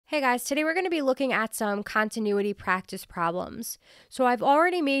Hey guys, today we're going to be looking at some continuity practice problems. So I've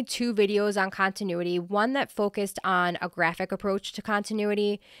already made two videos on continuity, one that focused on a graphic approach to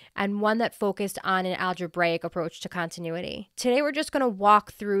continuity and one that focused on an algebraic approach to continuity. Today we're just going to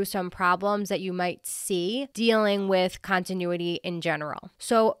walk through some problems that you might see dealing with continuity in general.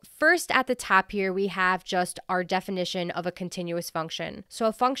 So first at the top here, we have just our definition of a continuous function. So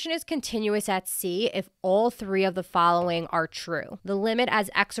a function is continuous at C if all three of the following are true. The limit as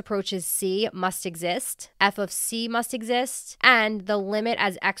x approaches C must exist, f of C must exist, and the limit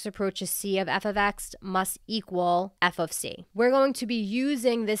as x approaches C of f of x must equal f of C. We're going to be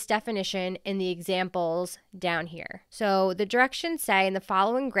using this definition in the examples down here. So the directions say in the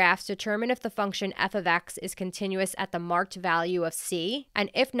following graphs, determine if the function f of x is continuous at the marked value of C, and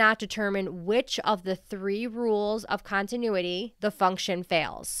if not, determine which of the three rules of continuity the function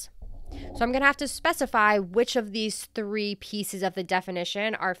fails. So I'm going to have to specify which of these three pieces of the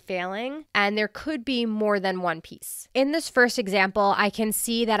definition are failing, and there could be more than one piece. In this first example, I can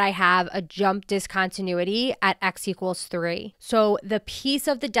see that I have a jump discontinuity at x equals 3. So the piece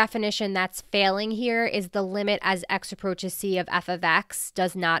of the definition that's failing here is the limit as x approaches C of f of x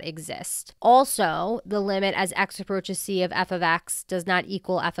does not exist. Also, the limit as x approaches C of f of x does not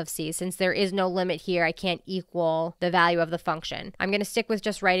equal f of C. Since there is no limit here, I can't equal the value of the function. I'm going to stick with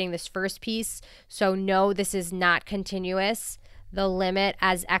just writing this first piece. So no, this is not continuous. The limit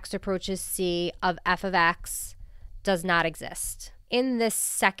as x approaches C of f of x does not exist. In this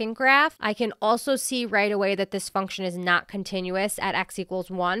second graph, I can also see right away that this function is not continuous at x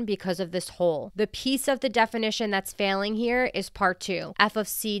equals 1 because of this hole. The piece of the definition that's failing here is part 2. F of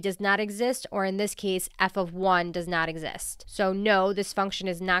C does not exist, or in this case, f of 1 does not exist. So no, this function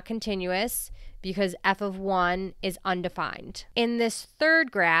is not continuous because f of 1 is undefined. In this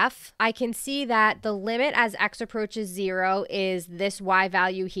third graph, I can see that the limit as x approaches 0 is this y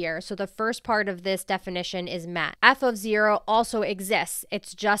value here. So the first part of this definition is met. F of 0 also exists.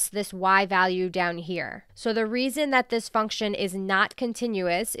 It's just this y value down here. So the reason that this function is not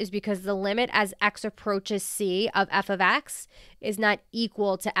continuous is because the limit as x approaches C of f of x is not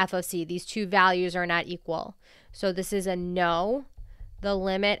equal to f of C. These two values are not equal. So this is a no. The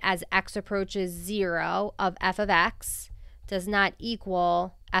limit as x approaches 0 of f of x does not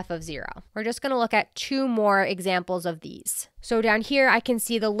equal f of 0. We're just going to look at two more examples of these. So down here, I can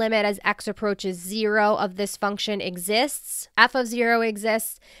see the limit as x approaches 0 of this function exists, f of 0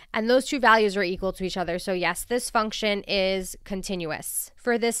 exists, and those two values are equal to each other. So yes, this function is continuous.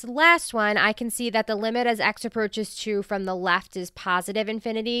 For this last one, I can see that the limit as x approaches 2 from the left is positive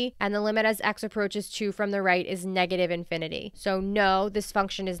infinity, and the limit as x approaches 2 from the right is negative infinity. So no, this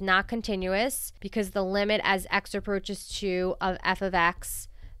function is not continuous because the limit as x approaches 2 of f of x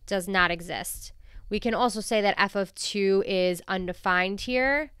does not exist. We can also say that f of 2 is undefined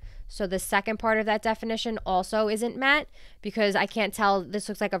here. So the second part of that definition also isn't met because I can't tell, this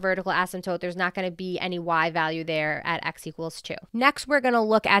looks like a vertical asymptote. There's not going to be any y value there at x equals 2. Next, we're going to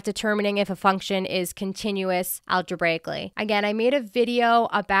look at determining if a function is continuous algebraically. Again, I made a video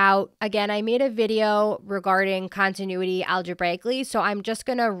regarding continuity algebraically, so I'm just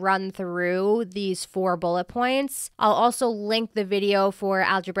going to run through these 4 bullet points. I'll also link the video for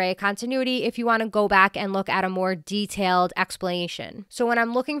algebraic continuity if you want to go back and look at a more detailed explanation. So when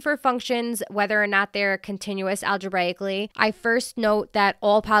I'm looking for functions, whether or not they're continuous algebraically, I first note that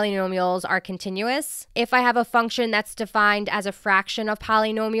all polynomials are continuous. If I have a function that's defined as a fraction of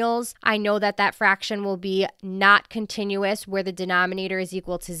polynomials, I know that that fraction will be not continuous where the denominator is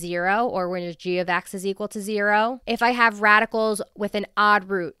equal to 0 or when g of x is equal to 0. If I have radicals with an odd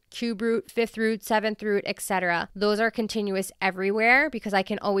root, cube root, fifth root, seventh root, etc. Those are continuous everywhere because I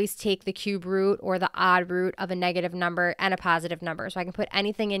can always take the cube root or the odd root of a negative number and a positive number. So I can put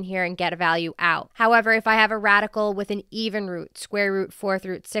anything in here and get a value out. However, if I have a radical with an even root, square root, fourth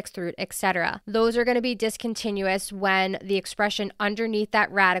root, sixth root, etc., those are going to be discontinuous when the expression underneath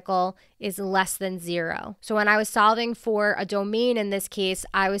that radical is less than 0. So when I was solving for a domain in this case,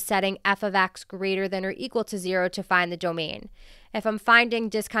 I was setting f of x greater than or equal to 0 to find the domain. If I'm finding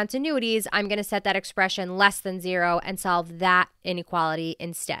discontinuities, I'm going to set that expression less than 0 and solve that inequality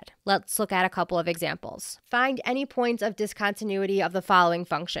instead. Let's look at a couple of examples. Find any points of discontinuity of the following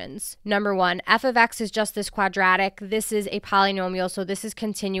functions. Number 1, f of x is just this quadratic. This is a polynomial, so this is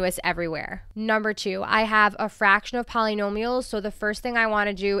continuous everywhere. Number 2, I have a fraction of polynomials, so the first thing I want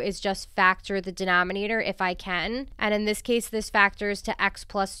to do is just factor the denominator if I can. And in this case, this factors to x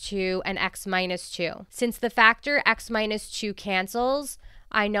plus 2 and x minus 2. Since the factor x minus 2 cancels,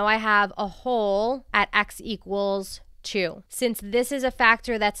 I know I have a whole at x equals 2. Since this is a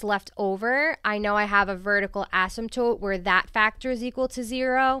factor that's left over, I know I have a vertical asymptote where that factor is equal to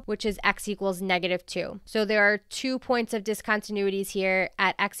 0, which is x equals negative 2. So there are 2 points of discontinuities here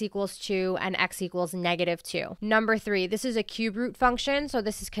at x equals 2 and x equals negative 2. Number 3, this is a cube root function, so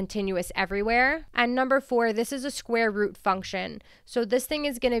this is continuous everywhere. And number 4, this is a square root function. So this thing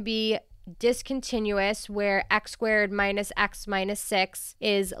is going to be discontinuous where x squared minus x minus 6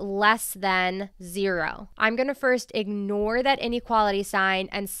 is less than 0. I'm going to first ignore that inequality sign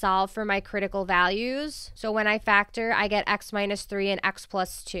and solve for my critical values. So when I factor, I get x minus 3 and x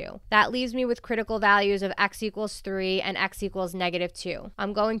plus 2. That leaves me with critical values of x equals 3 and x equals negative 2.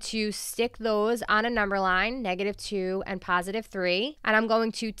 I'm going to stick those on a number line, negative 2 and positive 3, and I'm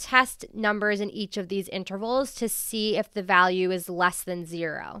going to test numbers in each of these intervals to see if the value is less than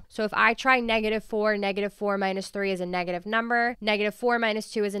 0. So if I try negative 4 minus 3 is a negative number, negative 4 minus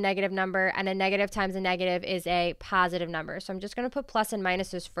 2 is a negative number, and a negative times a negative is a positive number. So I'm just going to put plus and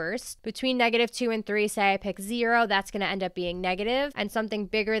minuses first. Between negative 2 and 3, say I pick 0, that's going to end up being negative, and something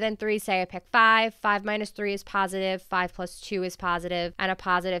bigger than 3, say I pick 5. 5 minus 3 is positive, 5 plus 2 is positive, and a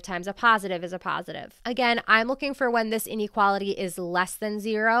positive times a positive is a positive. Again, I'm looking for when this inequality is less than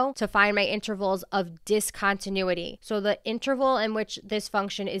 0 to find my intervals of discontinuity. So the interval in which this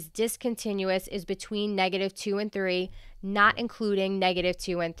function is discontinuous is between negative 2 and 3, not including negative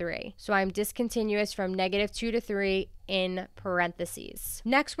 2 and 3. So I'm discontinuous from negative 2 to 3 in parentheses.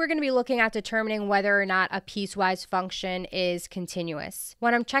 Next, we're going to be looking at determining whether or not a piecewise function is continuous.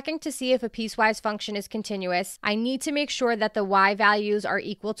 When I'm checking to see if a piecewise function is continuous, I need to make sure that the y values are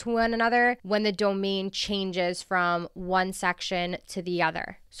equal to one another when the domain changes from one section to the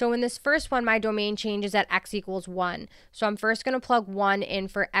other. So in this first one, my domain changes at x equals 1. So I'm first going to plug 1 in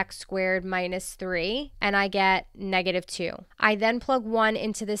for x squared minus 3, and I get negative 2. I then plug 1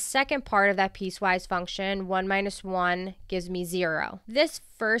 into the second part of that piecewise function. 1 minus 1 gives me 0. This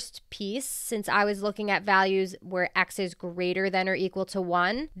first piece, since I was looking at values where x is greater than or equal to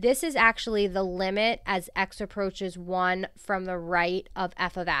 1, this is actually the limit as x approaches 1 from the right of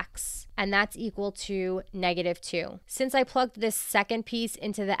f of x, and that's equal to negative 2. Since I plugged this second piece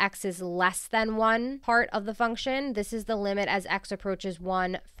into the x is less than 1 part of the function, this is the limit as x approaches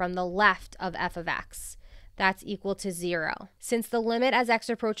 1 from the left of f of x. That's equal to 0. Since the limit as x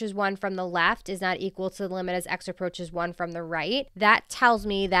approaches 1 from the left is not equal to the limit as x approaches 1 from the right, that tells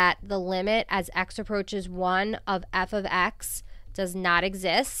me that the limit as x approaches 1 of f of x does not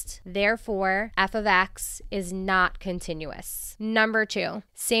exist. Therefore, f of x is not continuous. Number 2,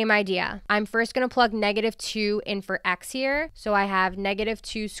 same idea. I'm first going to plug negative 2 in for x here. So I have negative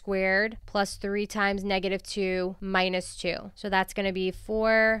 2 squared plus 3 times negative 2 minus 2. So that's going to be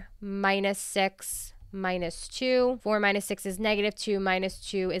 4 minus 6 minus 2. 4 minus 6 is negative 2, minus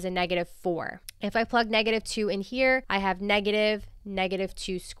 2 is a negative 4. If I plug negative 2 in here, I have negative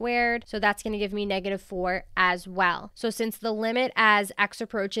 2 squared. So that's going to give me negative 4 as well. So since the limit as x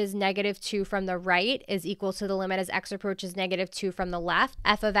approaches negative 2 from the right is equal to the limit as x approaches negative 2 from the left,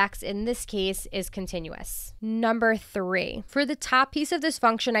 f of x in this case is continuous. Number 3, for the top piece of this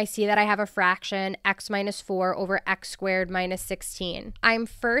function, I see that I have a fraction x minus 4 over x squared minus 16. I'm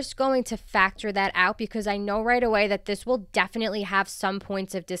first going to factor that out because I know right away that this will definitely have some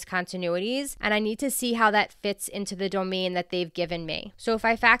points of discontinuities, and I need to see how that fits into the domain that they've given me. So if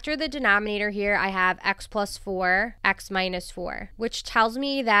I factor the denominator here, I have x plus 4, x minus 4, which tells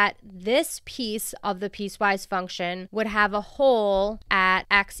me that this piece of the piecewise function would have a hole at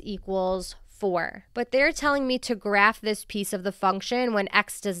x equals 4. But they're telling me to graph this piece of the function when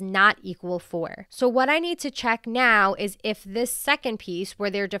x does not equal 4. So what I need to check now is if this second piece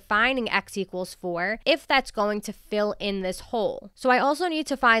where they're defining x equals 4, if that's going to fill in this hole. So I also need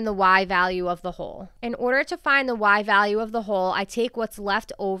to find the y value of the hole. In order to find the y value of the hole, I take what's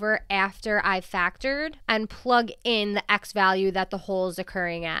left over after I've factored and plug in the x value that the hole is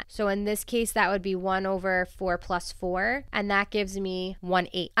occurring at. So in this case, that would be 1 over 4 plus 4, and that gives me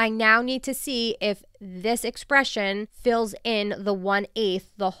 1/8. I now need to see if this expression fills in the 1/8,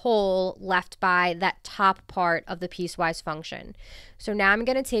 the hole left by that top part of the piecewise function. So now I'm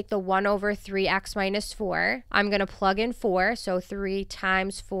going to take the 1 over 3x minus 4. I'm going to plug in 4, so 3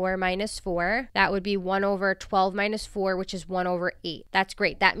 times 4 minus 4. That would be 1 over 12 minus 4, which is 1 over 8. That's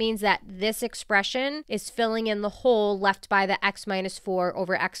great. That means that this expression is filling in the hole left by the x minus 4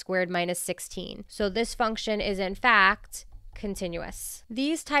 over x squared minus 16. So this function is in fact continuous.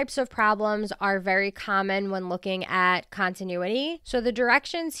 These types of problems are very common when looking at continuity. So the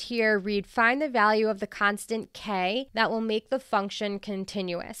directions here read, find the value of the constant k that will make the function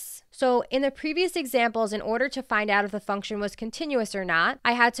continuous. So in the previous examples, in order to find out if the function was continuous or not,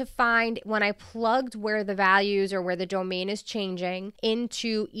 I had to find, when I plugged where the values or where the domain is changing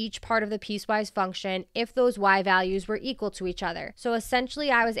into each part of the piecewise function, if those y values were equal to each other. So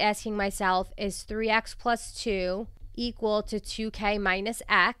essentially I was asking myself, is 3x plus 2 equal to 2k minus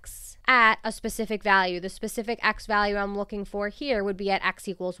x at a specific value? The specific x value I'm looking for here would be at x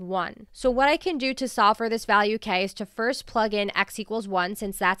equals 1. So what I can do to solve for this value k is to first plug in x equals 1,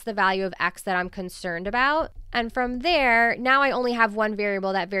 since that's the value of x that I'm concerned about. And from there, now I only have one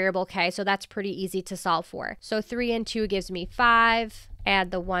variable, that variable k, so that's pretty easy to solve for. So 3 and 2 gives me 5,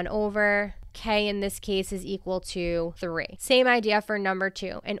 add the 1 over. K in this case is equal to 3. Same idea for number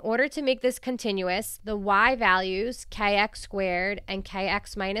 2. In order to make this continuous, the y values, kx squared and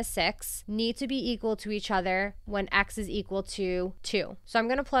kx minus 6, need to be equal to each other when x is equal to 2. So I'm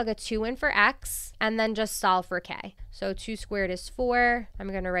going to plug a 2 in for x and then just solve for k. So 2 squared is 4.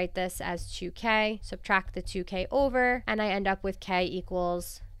 I'm going to write this as 2k, subtract the 2k over, and I end up with k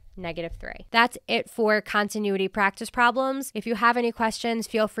equals -3. That's it for continuity practice problems. If you have any questions,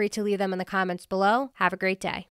 feel free to leave them in the comments below. Have a great day.